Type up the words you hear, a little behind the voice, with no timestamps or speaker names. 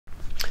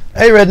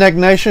Hey Redneck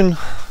Nation,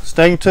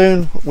 stay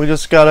tuned. We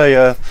just got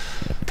a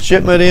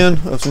shipment in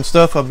of some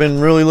stuff I've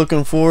been really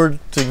looking forward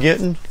to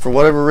getting. For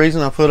whatever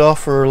reason I put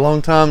off for a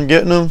long time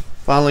getting them.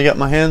 Finally got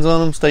my hands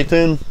on them. Stay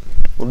tuned.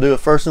 We'll do a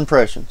first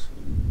impressions.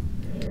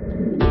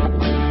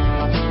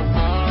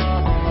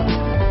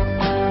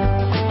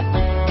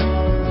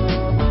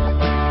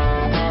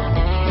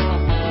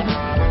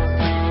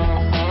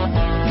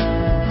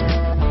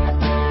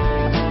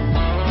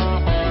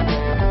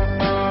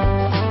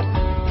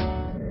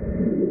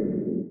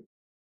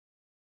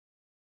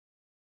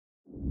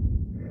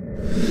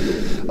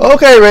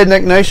 Okay,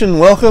 Redneck Nation,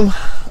 welcome.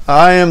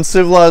 I am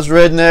Civilized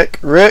Redneck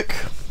Rick.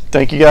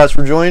 Thank you guys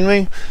for joining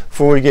me.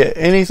 Before we get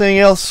anything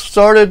else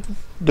started,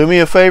 do me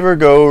a favor,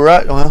 go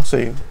right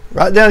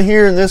down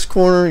here in this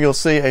corner. You'll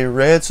see a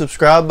red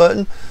subscribe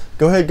button.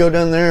 Go ahead, go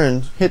down there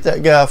and hit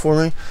that guy for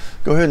me.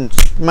 Go ahead and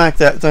smack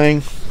that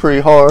thing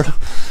pretty hard.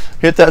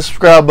 Hit that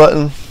subscribe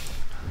button.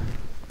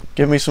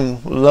 Give me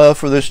some love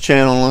for this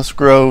channel and let's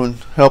grow and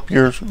help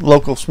your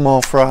local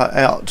small fry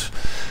out.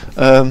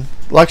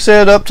 Like I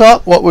said up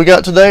top, what we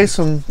got today,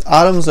 some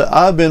items that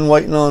I've been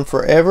waiting on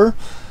forever.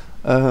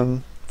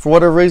 For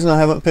whatever reason I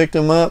haven't picked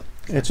them up.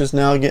 It's just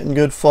now getting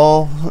good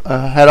fall.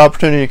 Had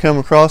opportunity to come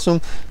across them.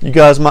 You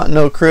guys might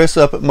know Chris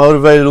up at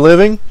Motivated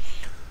Living.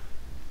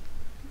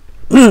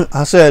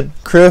 I said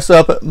Chris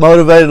up at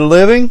Motivated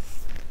Living.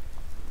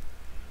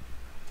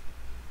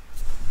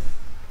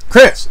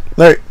 Chris,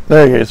 there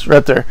he is,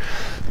 right there.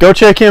 Go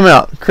check him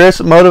out, Chris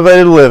at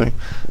Motivated Living.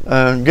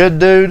 Good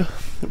dude.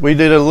 We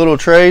did a little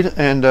trade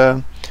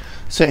and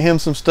sent him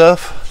some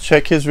stuff.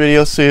 Check his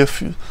video, see if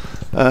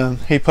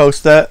he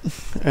posts that.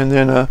 And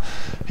then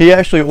he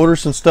actually ordered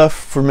some stuff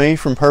for me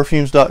from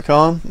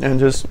perfumes.com and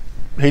just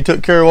he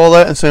took care of all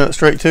that and sent it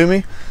straight to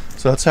me.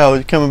 So that's how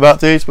it come about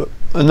these. But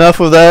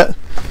enough of that.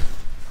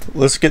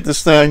 Let's get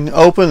this thing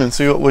open and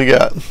see what we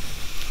got.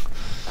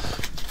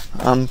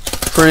 I'm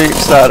pretty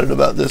excited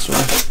about this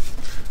one.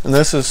 And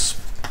this is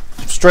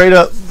straight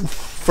up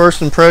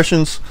first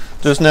impressions.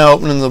 Just now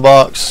opening the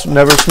box.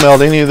 Never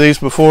smelled any of these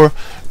before.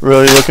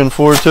 Really looking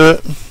forward to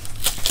it.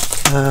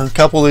 A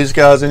couple of these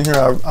guys in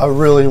here I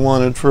really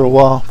wanted for a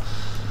while.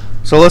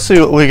 So let's see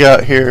what we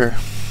got here.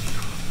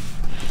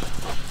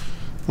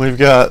 We've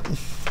got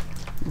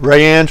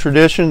Rayanne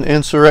Tradition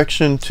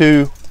Insurrection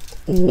 2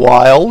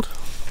 Wild.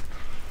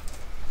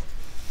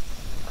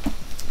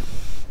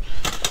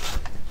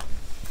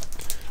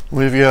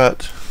 We've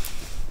got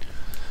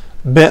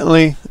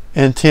Bentley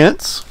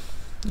Intense.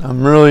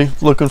 I'm really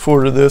looking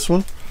forward to this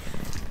one.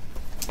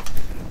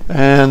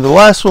 And the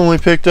last one we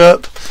picked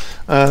up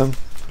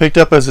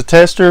as a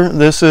tester.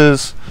 This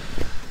is,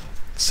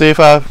 see if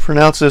I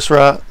pronounce this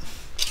right.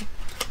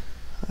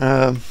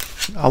 I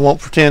won't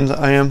pretend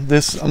I am. I'm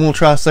going to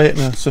try to say it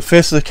in a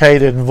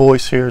sophisticated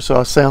voice here so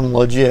I sound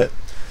legit.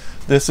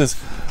 This is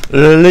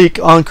Le Lique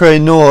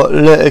Encre Noir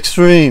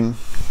L'Extreme,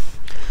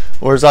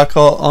 or as I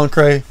call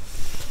it,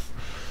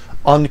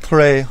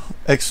 Encre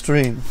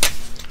Extreme.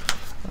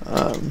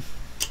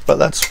 But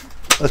that's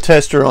a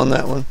tester on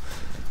that one.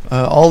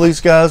 All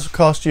these guys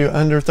cost you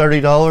under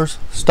 $30.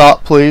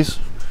 Stop, please.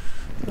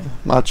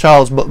 My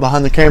child's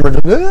behind the camera.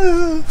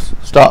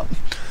 Stop.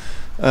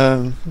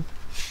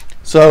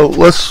 So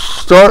let's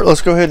start.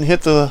 Let's go ahead and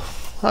hit the,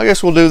 I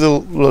guess we'll do the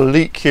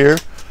leak here.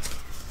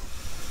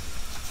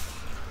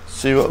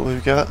 See what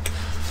we've got.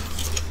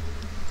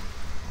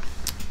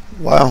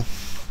 Wow.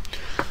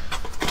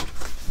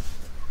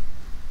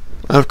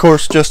 Of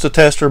course, just a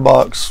tester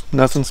box.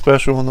 Nothing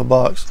special in the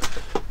box.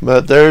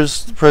 But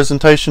there's the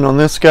presentation on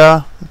this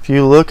guy. If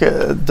you look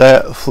at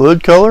that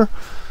fluid color,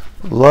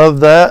 love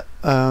that.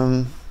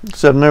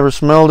 Except I've never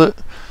smelled it.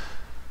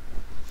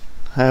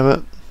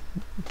 Haven't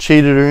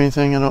cheated or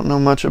anything. I don't know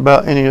much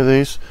about any of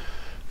these.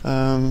 You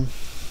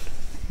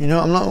know,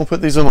 I'm not going to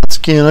put these on my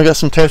skin. I got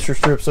some tester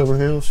strips over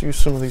here. Let's use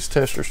some of these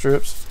tester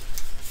strips.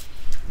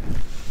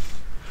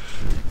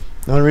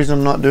 The only reason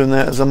I'm not doing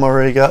that is I'm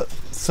already got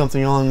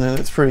something on that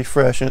it's pretty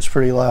fresh and it's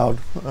pretty loud.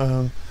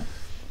 And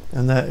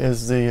that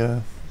is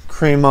the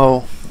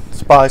Cremo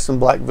Spice and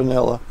Black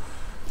Vanilla.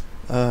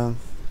 Of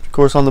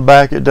course, on the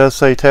back it does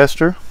say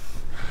tester.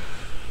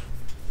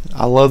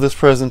 I love this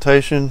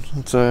presentation.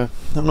 It's I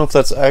don't know if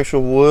that's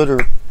actual wood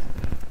or I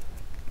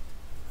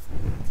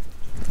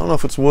don't know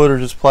if it's wood or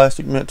just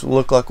plastic meant to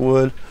look like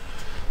wood.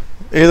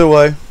 Either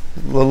way,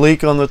 the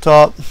leak on the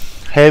top,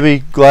 heavy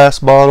glass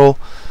bottle.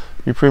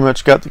 You pretty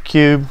much got the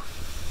cube,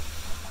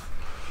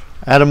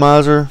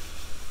 atomizer.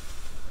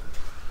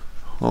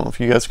 I don't know if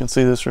you guys can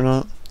see this or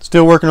not.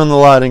 Still working on the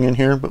lighting in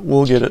here, but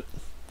we'll get it.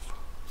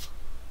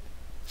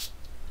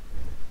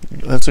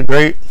 That's a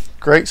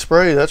great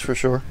spray, that's for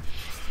sure.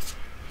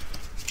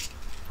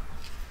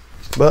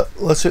 But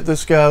let's hit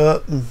this guy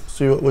up and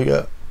see what we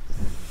got.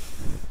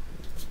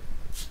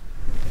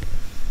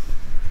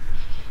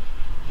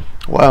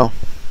 Wow,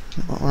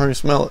 I already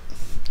smell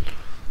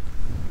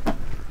it.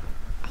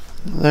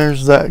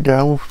 There's that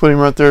guy. We'll put him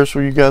right there so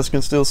you guys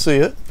can still see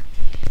it.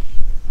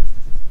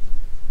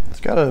 It's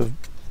got a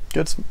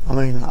good, I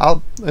mean,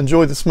 I'll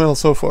enjoy the smell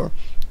so far,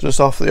 just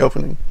off the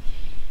opening.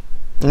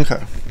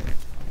 Okay.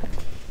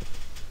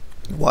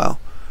 Wow.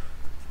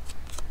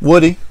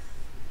 Woody.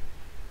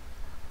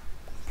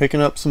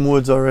 Picking up some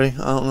woods already.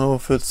 I don't know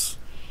if it's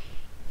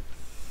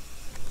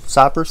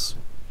cypress.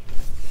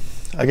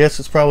 I guess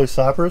it's probably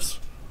cypress.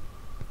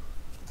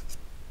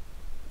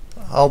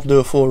 I'll do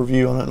a full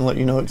review on it and let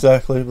you know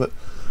exactly, but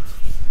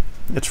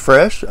it's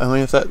fresh. I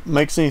mean, if that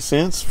makes any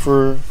sense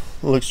for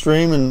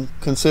L'Extreme, and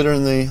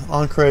considering the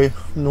Encre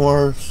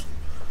Noir's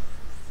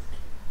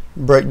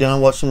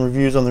breakdown, watch some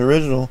reviews on the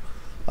original,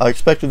 I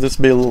expected this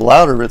to be a little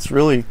louder, but it's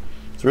really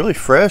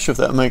fresh, if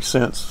that makes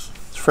sense.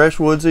 It's fresh,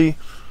 woodsy.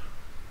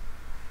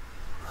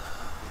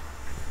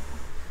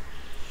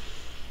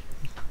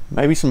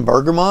 Maybe some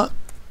bergamot.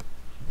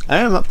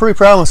 I'm pretty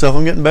proud of myself.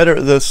 I'm getting better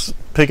at this,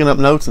 picking up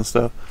notes and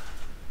stuff.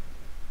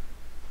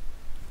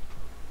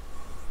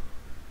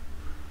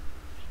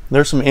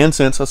 There's some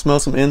incense. I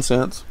smell some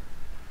incense.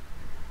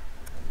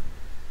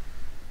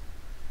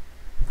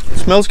 It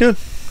smells good.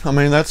 I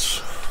mean,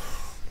 that's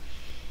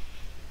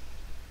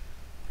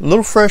a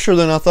little fresher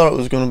than I thought it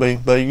was going to be,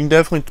 but you can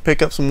definitely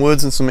pick up some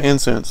woods and some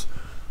incense.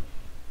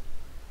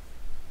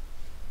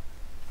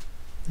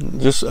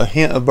 Just a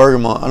hint of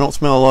bergamot. I don't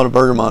smell a lot of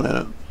bergamot in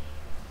it.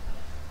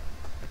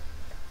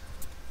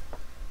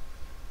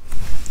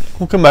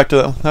 We'll come back to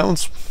that one. That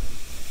one's,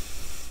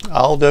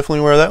 I'll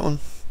definitely wear that one.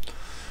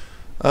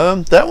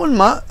 That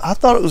one I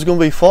thought it was going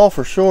to be fall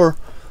for sure.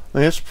 I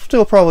mean, it's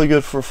still probably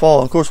good for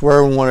fall. Of course,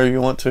 wear them whenever you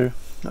want to.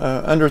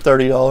 Under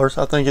 $30.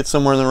 I think it's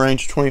somewhere in the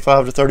range of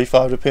 $25 to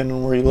 $35, depending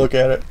on where you look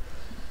at it.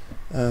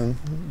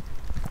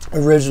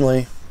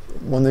 Originally,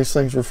 when these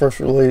things were first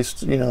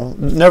released, you know,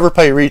 never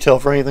pay retail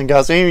for anything,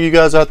 guys. Any of you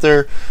guys out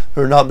there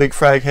who are not big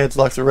frag heads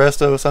like the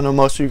rest of us, I know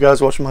most of you guys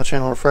watching my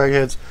channel are frag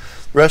heads.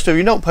 The rest of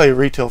you don't pay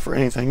retail for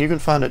anything. You can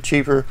find it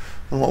cheaper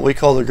than what we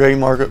call the gray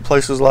market,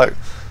 places like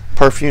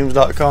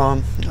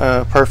perfumes.com,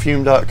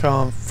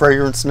 perfume.com,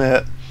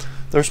 FragranceNet.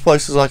 There's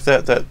places like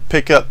that that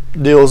pick up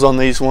deals on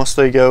these once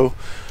they go,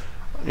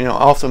 you know,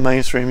 off the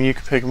mainstream. You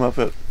can pick them up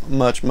at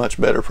much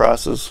better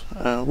prices.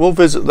 We'll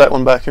visit that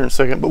one back here in a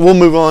second, but we'll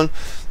move on.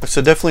 Like I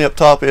said, definitely up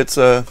top it's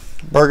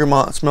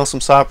bergamot. It smells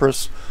some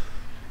cypress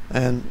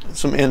and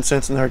some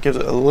incense in there. It gives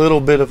it a little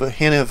bit of a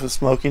hint of a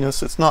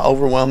smokiness. It's not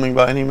overwhelming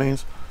by any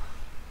means.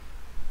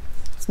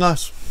 It's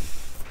nice.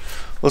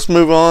 Let's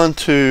move on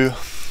to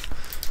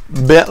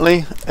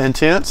Bentley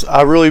Intense.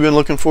 I've really been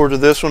looking forward to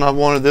this one. I've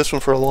wanted this one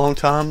for a long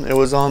time. It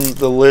was on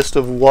the list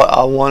of what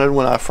I wanted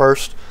when I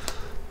first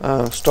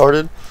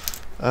started.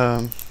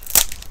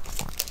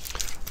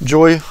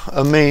 Joy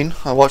Amin,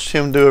 I watched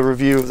him do a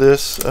review of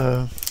this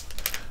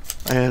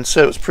and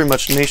said it was pretty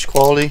much niche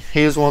quality.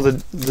 He is one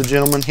of the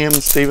gentlemen, him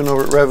and Steven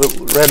over at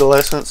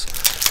Redolescence,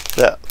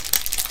 that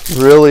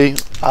really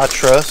I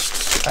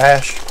trust.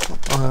 Ash,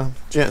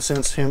 gent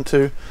sends him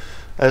too,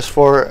 as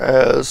far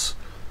as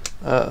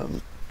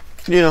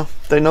you know,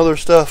 they know their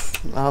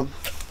stuff. I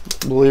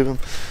believe them.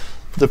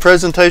 The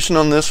presentation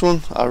on this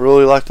one, I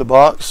really like the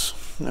box.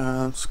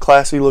 It's a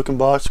classy looking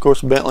box. Of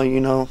course, Bentley, you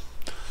know,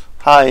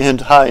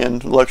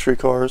 high-end luxury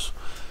cars.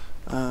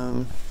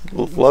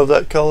 Love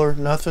that color.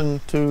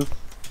 Nothing too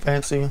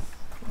fancy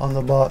on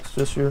the box,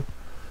 just your,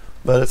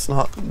 but it's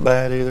not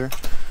bad either.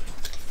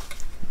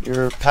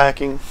 Your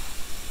packing.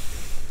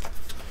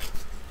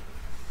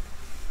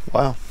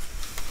 Wow.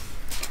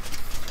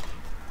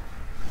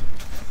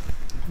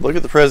 Look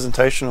at the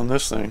presentation on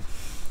this thing.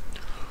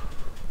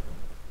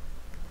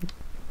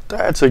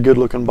 That's a good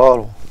looking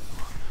bottle.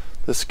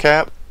 This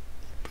cap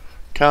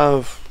kind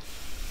of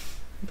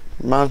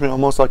reminds me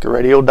almost like a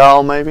radio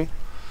dial, maybe.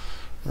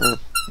 Or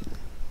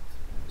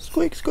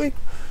squeak, squeak.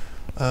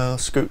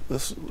 Scoot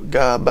this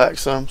guy back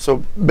some.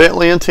 So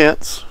Bentley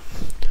Intense.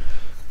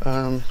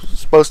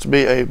 Supposed to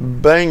be a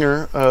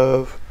banger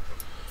of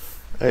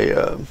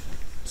a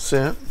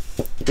scent.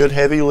 Good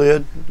heavy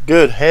lid.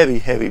 Good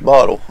heavy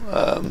bottle.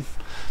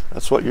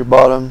 That's what your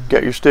bottom,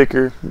 got your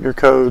sticker, your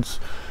codes.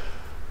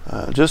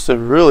 Just a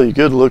really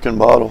good looking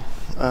bottle.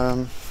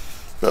 But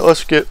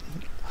let's get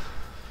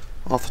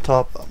off the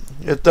top.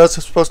 It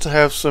does supposed to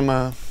have some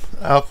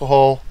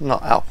alcohol,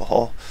 not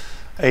alcohol,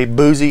 a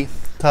boozy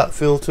type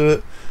feel to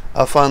it.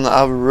 I find that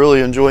I'm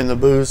really enjoying the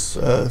booze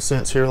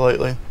scents here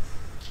lately.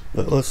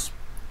 But let's,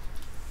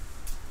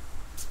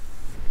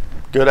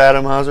 good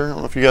atomizer. I don't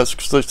know if you guys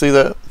can see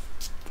that.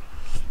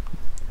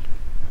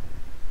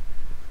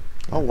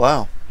 Oh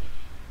wow.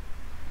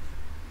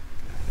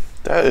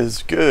 That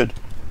is good.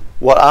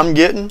 What I'm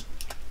getting,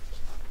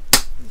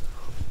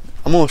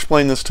 I'm going to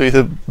explain this to you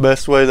the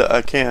best way that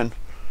I can.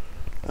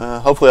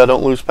 Hopefully I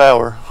don't lose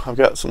power. I've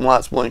got some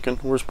lights blinking.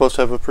 We're supposed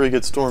to have a pretty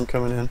good storm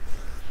coming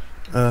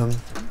in.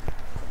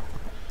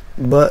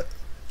 But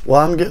what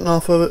I'm getting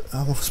off of it,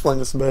 I'm going to explain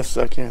this the best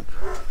as I can.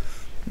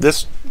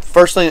 This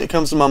first thing that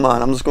comes to my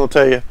mind, I'm just going to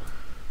tell you.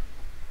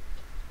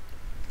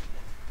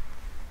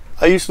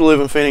 I used to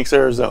live in Phoenix,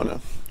 Arizona.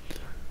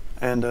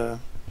 And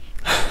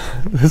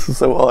this is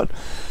so odd.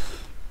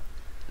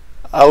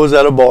 I was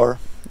at a bar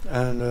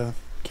and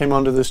came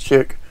onto this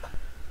chick,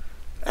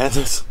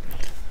 and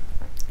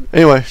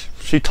anyway,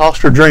 she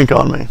tossed her drink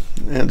on me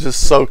and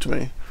just soaked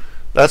me.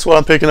 That's what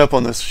I'm picking up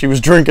on this. She was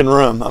drinking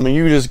rum. I mean,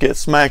 you just get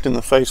smacked in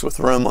the face with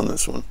rum on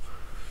this one.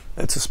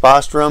 It's a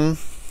spiced rum.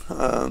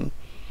 It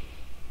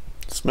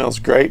smells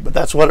great, but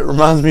that's what it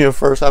reminds me of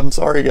first. I'm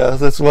sorry, guys.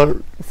 That's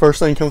what first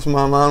thing comes to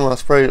my mind when I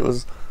sprayed it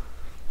was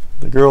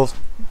the girl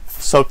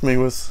soaked me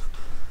with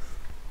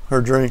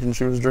her drink, and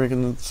she was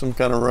drinking some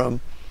kind of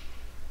rum.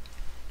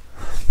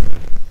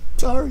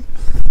 Sorry.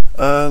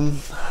 A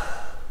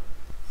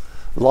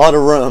lot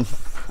of rum.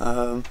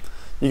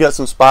 You got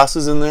some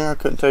spices in there. I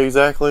couldn't tell you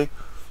exactly.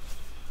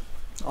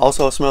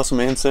 Also, I smell some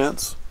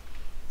incense.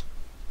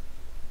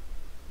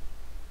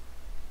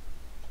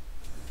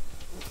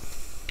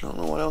 I don't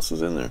know what else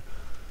is in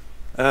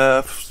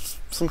there.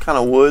 Some kind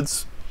of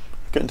woods.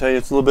 Couldn't tell you.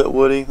 It's a little bit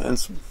woody,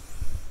 and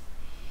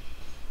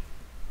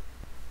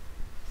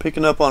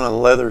picking up on a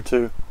leather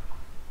too.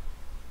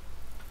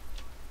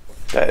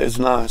 That is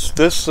nice.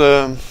 This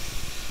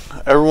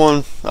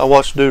everyone I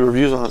watched do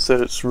reviews on it said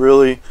it's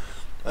really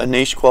a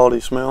niche quality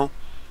smell.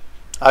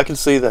 I can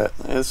see that.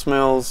 It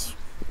smells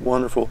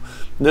wonderful.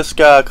 This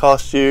guy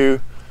cost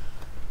you,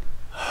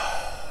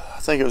 I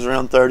think it was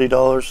around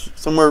 $30,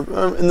 somewhere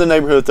in the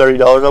neighborhood of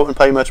 $30. I wouldn't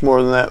pay much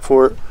more than that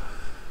for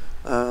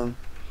it.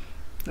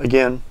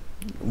 Again,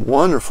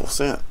 wonderful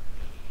scent.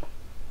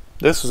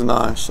 This is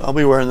nice. I'll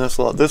be wearing this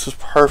a lot. This is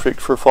perfect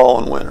for fall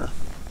and winter.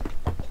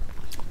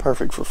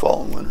 Perfect for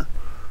fall and winter.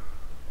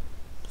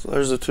 So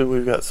there's the two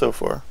we've got so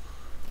far.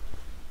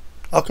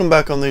 I'll come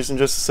back on these in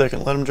just a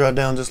second. Let them dry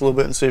down just a little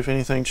bit and see if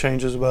anything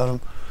changes about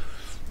them.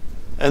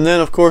 And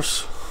then, of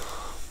course,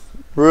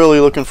 really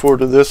looking forward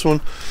to this one.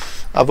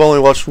 I've only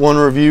watched one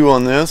review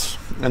on this,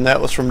 and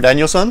that was from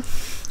Danielson.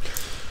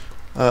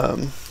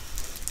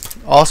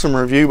 Awesome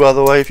review, by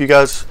the way. If you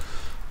guys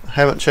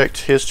haven't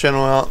checked his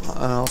channel out,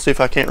 I'll see if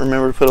I can't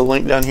remember to put a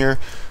link down here.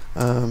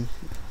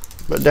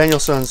 But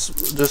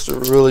Danielson's just a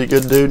really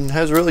good dude and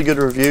has really good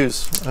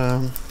reviews.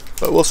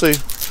 But we'll see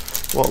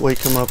what we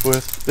come up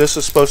with. This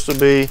is supposed to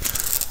be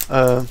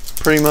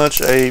pretty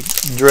much a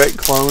direct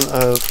clone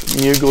of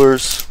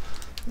Mugler's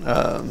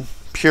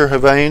Pure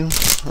Havane,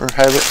 or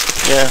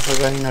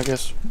Havane, I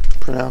guess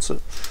pronounce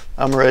it.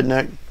 I'm a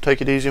redneck.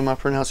 Take it easy on my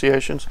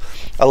pronunciations.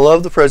 I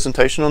love the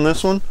presentation on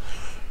this one.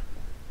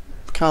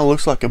 Kind of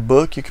looks like a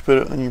book. You could put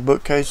it in your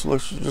bookcase. It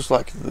looks just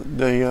like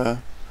the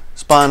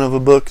spine of a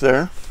book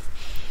there.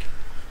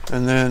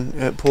 And then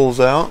it pulls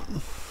out,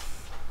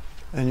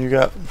 and you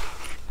got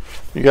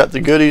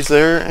the goodies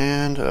there,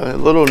 and a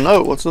little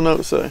note. What's the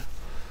note say?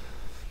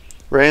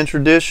 Rand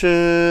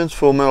Traditions,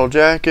 Full Metal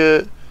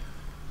Jacket,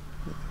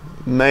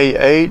 May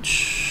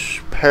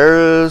H,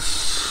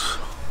 Paris.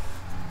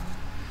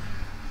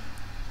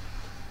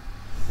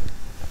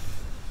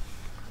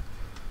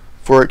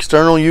 For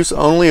external use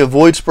only,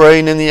 avoid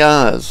spraying in the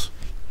eyes.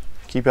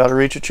 Keep out of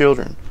reach of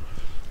children.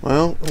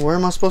 Well, where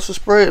am I supposed to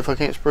spray it if I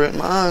can't spray it in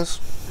my eyes?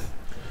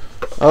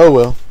 Oh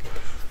well.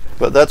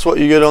 But that's what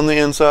you get on the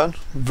inside.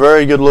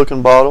 Very good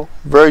looking bottle.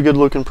 Very good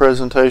looking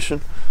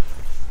presentation.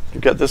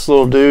 You've got this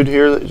little dude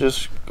here that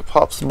just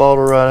pops the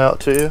bottle right out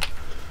to you.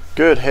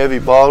 Good heavy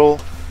bottle.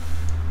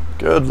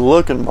 Good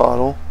looking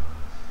bottle.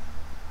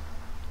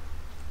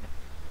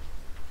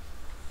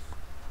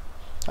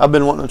 I've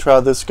been wanting to try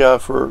this guy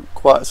for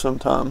quite some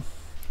time.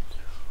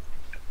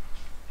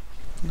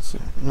 Let's see.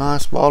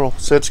 Nice bottle.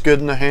 Sits good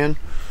in the hand.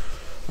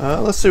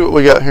 Let's see what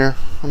we got here.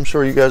 I'm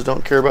sure you guys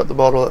don't care about the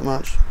bottle that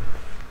much.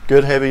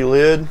 Good heavy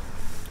lid.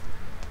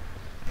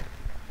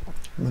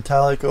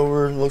 Metallic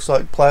over. Looks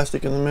like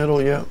plastic in the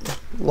middle. Yep.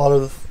 A lot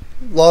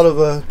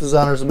of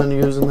designers have been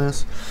using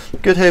this.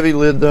 Good heavy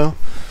lid though.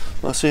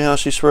 Let's see how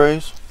she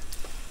sprays.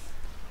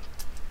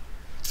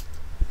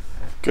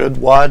 Good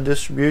wide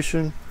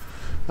distribution.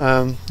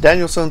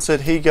 Danielson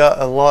said he got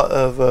a lot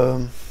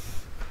of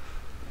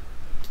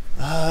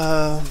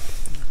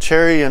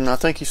cherry and I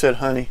think he said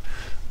honey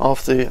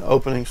off the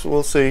opening, so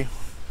we'll see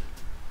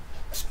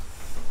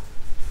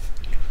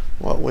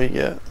what we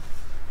get.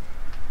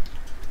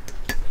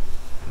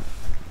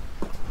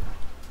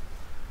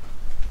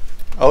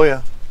 Oh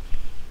yeah,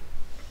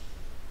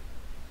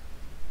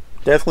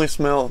 definitely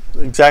smell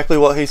exactly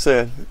what he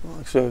said.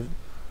 So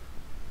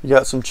you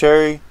got some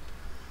cherry,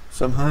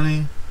 some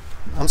honey.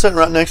 I'm sitting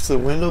right next to the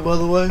window, by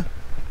the way,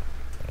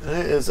 and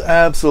it is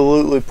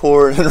absolutely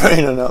pouring and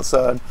raining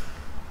outside.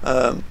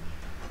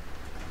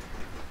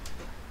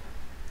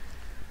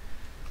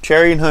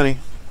 Cherry and honey.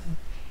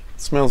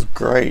 It smells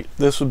great.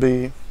 This would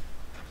be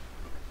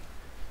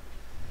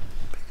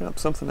picking up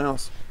something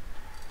else.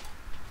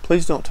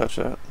 Please don't touch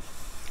that.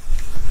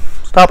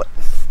 Stop it.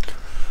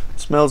 It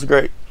smells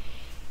great.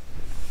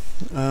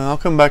 I'll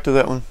come back to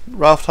that one.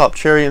 Ralph Top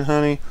Cherry and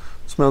Honey.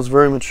 Smells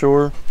very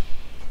mature.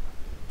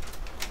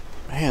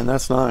 Man,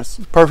 that's nice.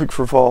 Perfect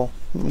for fall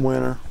and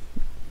winter.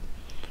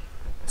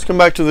 Let's come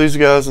back to these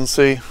guys and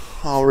see.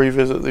 I'll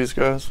revisit these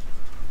guys.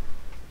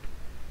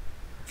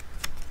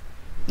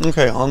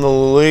 Okay, on the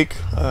leak,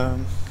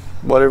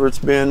 whatever it's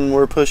been,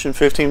 we're pushing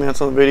 15 minutes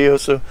on the video,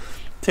 so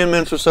 10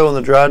 minutes or so on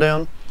the dry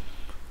down.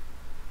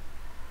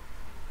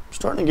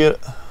 Starting to get,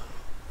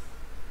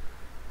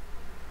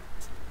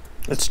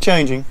 it's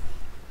changing.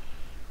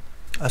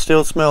 I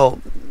still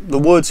smell the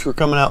woods were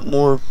coming out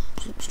more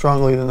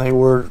strongly than they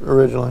were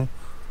originally.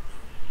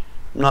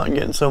 I'm not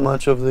getting so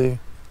much of the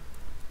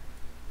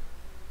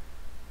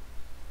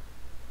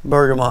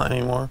bergamot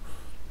anymore.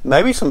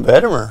 Maybe some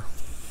vetiver.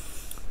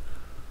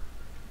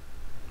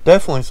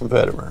 Definitely some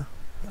vetiver.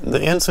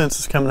 The incense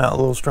is coming out a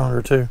little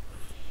stronger too.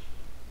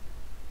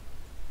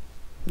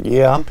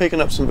 Yeah, I'm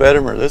picking up some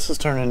vetiver. This is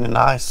turning into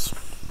nice.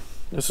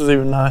 This is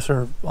even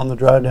nicer on the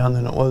dry down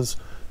than it was,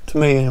 to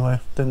me anyway,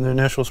 than the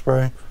initial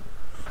spray.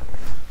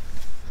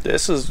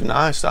 This is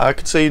nice. I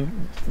could see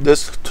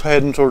this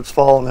heading towards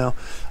fall now.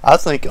 I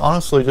think,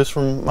 honestly, just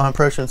from my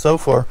impression so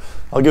far,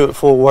 I'll give it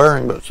full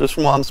wearing, but just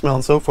from what I'm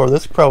smelling so far,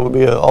 this could probably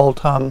be an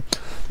all-time,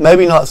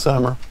 maybe not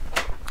summer.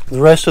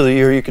 The rest of the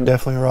year, you could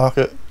definitely rock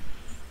it.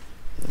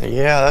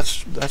 Yeah,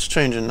 that's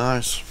changing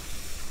nice.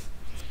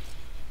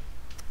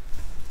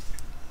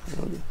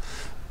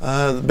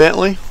 The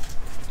Bentley,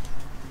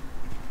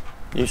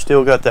 you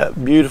still got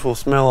that beautiful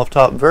smell off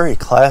top. Very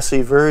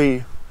classy,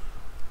 very,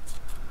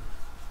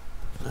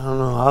 I don't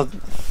know,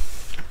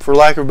 for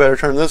lack of a better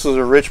term, this is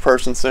a rich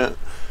person scent.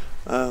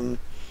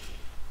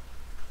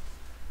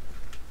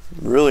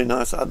 Really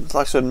nice. Like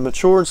I said,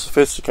 mature and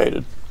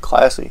sophisticated,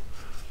 classy.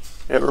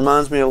 It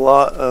reminds me a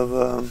lot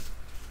of,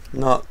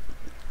 not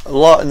a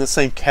lot in the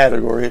same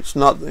category. It's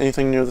not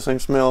anything near the same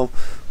smell,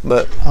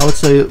 but I would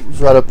say it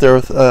was right up there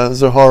with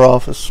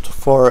Zaharoff as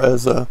far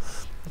as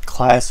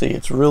classy.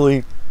 It's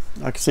really,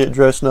 I can see it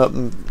dressing up,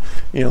 and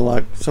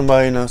like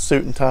somebody in a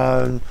suit and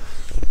tie and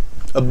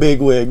a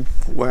big wig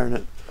wearing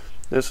it.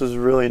 This is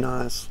really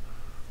nice.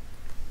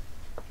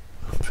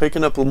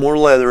 Picking up more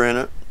leather in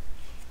it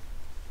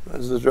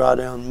as the dry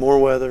down. More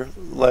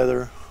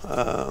leather.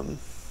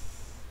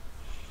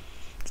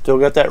 Still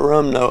got that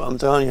rum note. I'm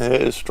telling you,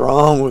 it is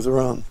strong with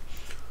rum,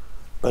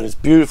 but it's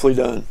beautifully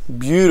done.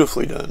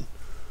 Beautifully done.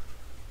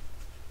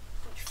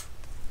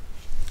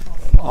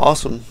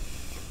 Awesome.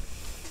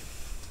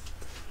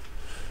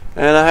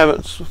 And I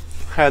haven't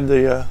had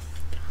the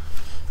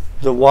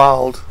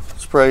wild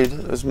sprayed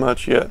as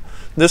much yet.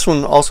 This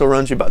one also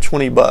runs you about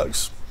 20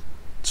 bucks.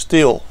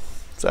 Still,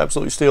 it's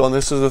absolutely still, and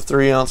this is a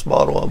 3-ounce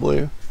bottle, I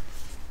believe.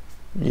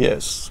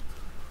 Yes.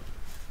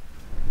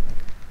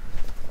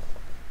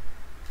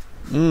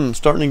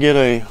 Starting to get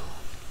a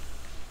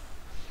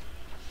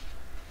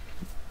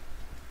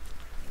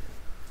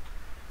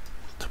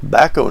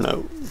tobacco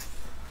note,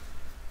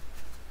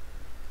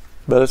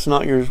 but it's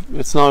not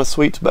a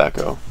sweet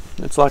tobacco.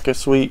 It's like a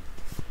sweet.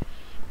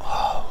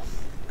 Oh,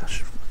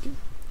 gosh.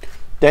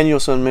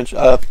 Danielson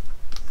mentioned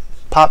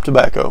pop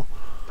tobacco.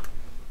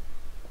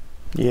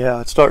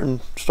 Yeah, it's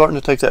starting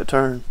to take that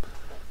turn.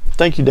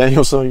 Thank you,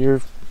 Danielson.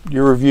 Your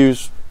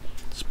review's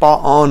spot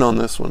on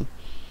this one.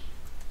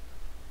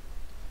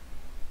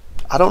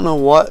 I don't know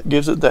what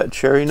gives it that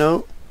cherry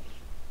note,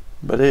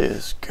 but it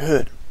is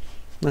good.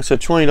 Like I said,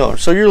 $20.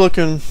 So you're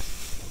looking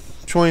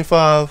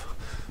 25,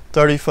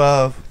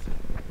 35.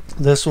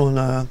 This one,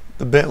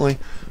 the Bentley,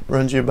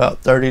 runs you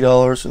about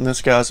 $30, and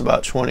this guy's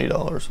about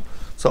 $20.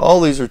 So all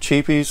these are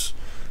cheapies.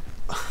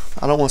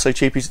 I don't want to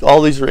say cheapies.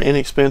 All these are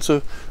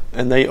inexpensive,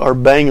 and they are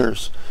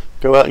bangers.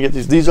 Go out and get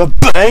these. These are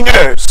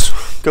bangers.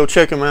 Go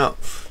check them out.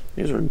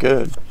 These are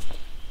good.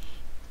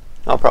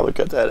 I'll probably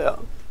cut that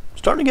out.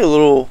 Starting to get a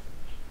little,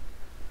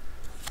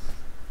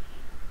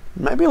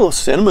 maybe a little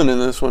cinnamon in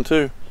this one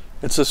too.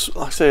 It's just,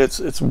 like I say,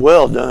 it's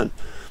well done.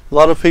 A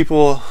lot of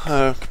people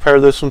compare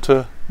this one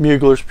to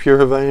Mugler's Pure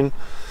Havane.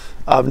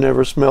 I've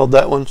never smelled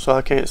that one, so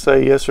I can't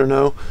say yes or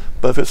no.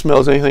 But if it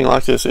smells anything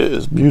like this, it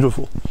is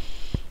beautiful.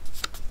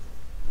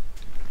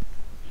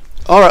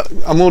 Alright,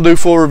 I'm going to do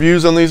full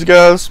reviews on these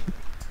guys.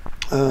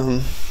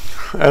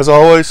 As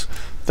always,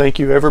 thank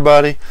you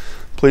everybody.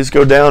 Please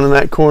go down in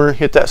that corner,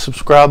 hit that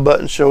subscribe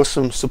button, show us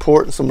some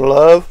support and some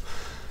love.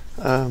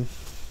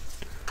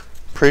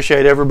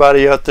 Appreciate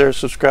everybody out there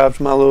subscribed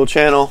to my little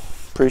channel.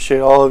 Appreciate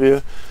all of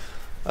you.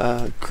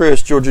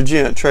 Chris, Georgia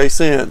Gent, Trey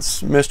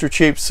Sense, Mr.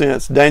 Cheap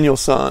Sense, Daniel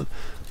Son,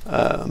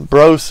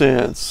 Bro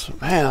Sense.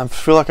 Man, I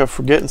feel like I'm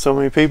forgetting so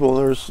many people.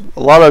 There's a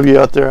lot of you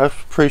out there. I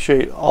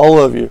appreciate all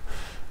of you.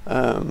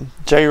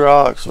 J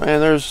Rocks, man,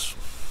 there's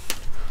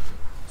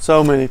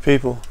so many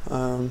people.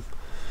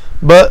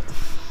 But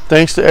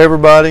thanks to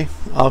everybody.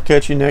 I'll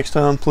catch you next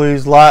time.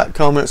 Please like,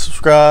 comment,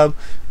 subscribe.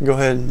 Go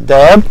ahead and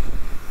dab.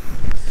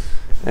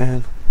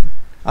 And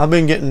I've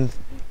been getting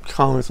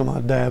comments on my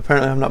dab.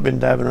 Apparently I've not been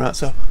dabbing right,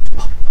 so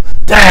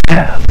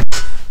dab.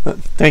 But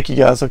thank you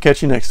guys. I'll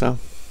catch you next time.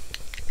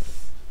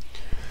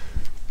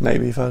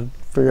 Maybe if I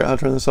figure out how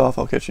to turn this off,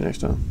 I'll catch you next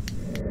time.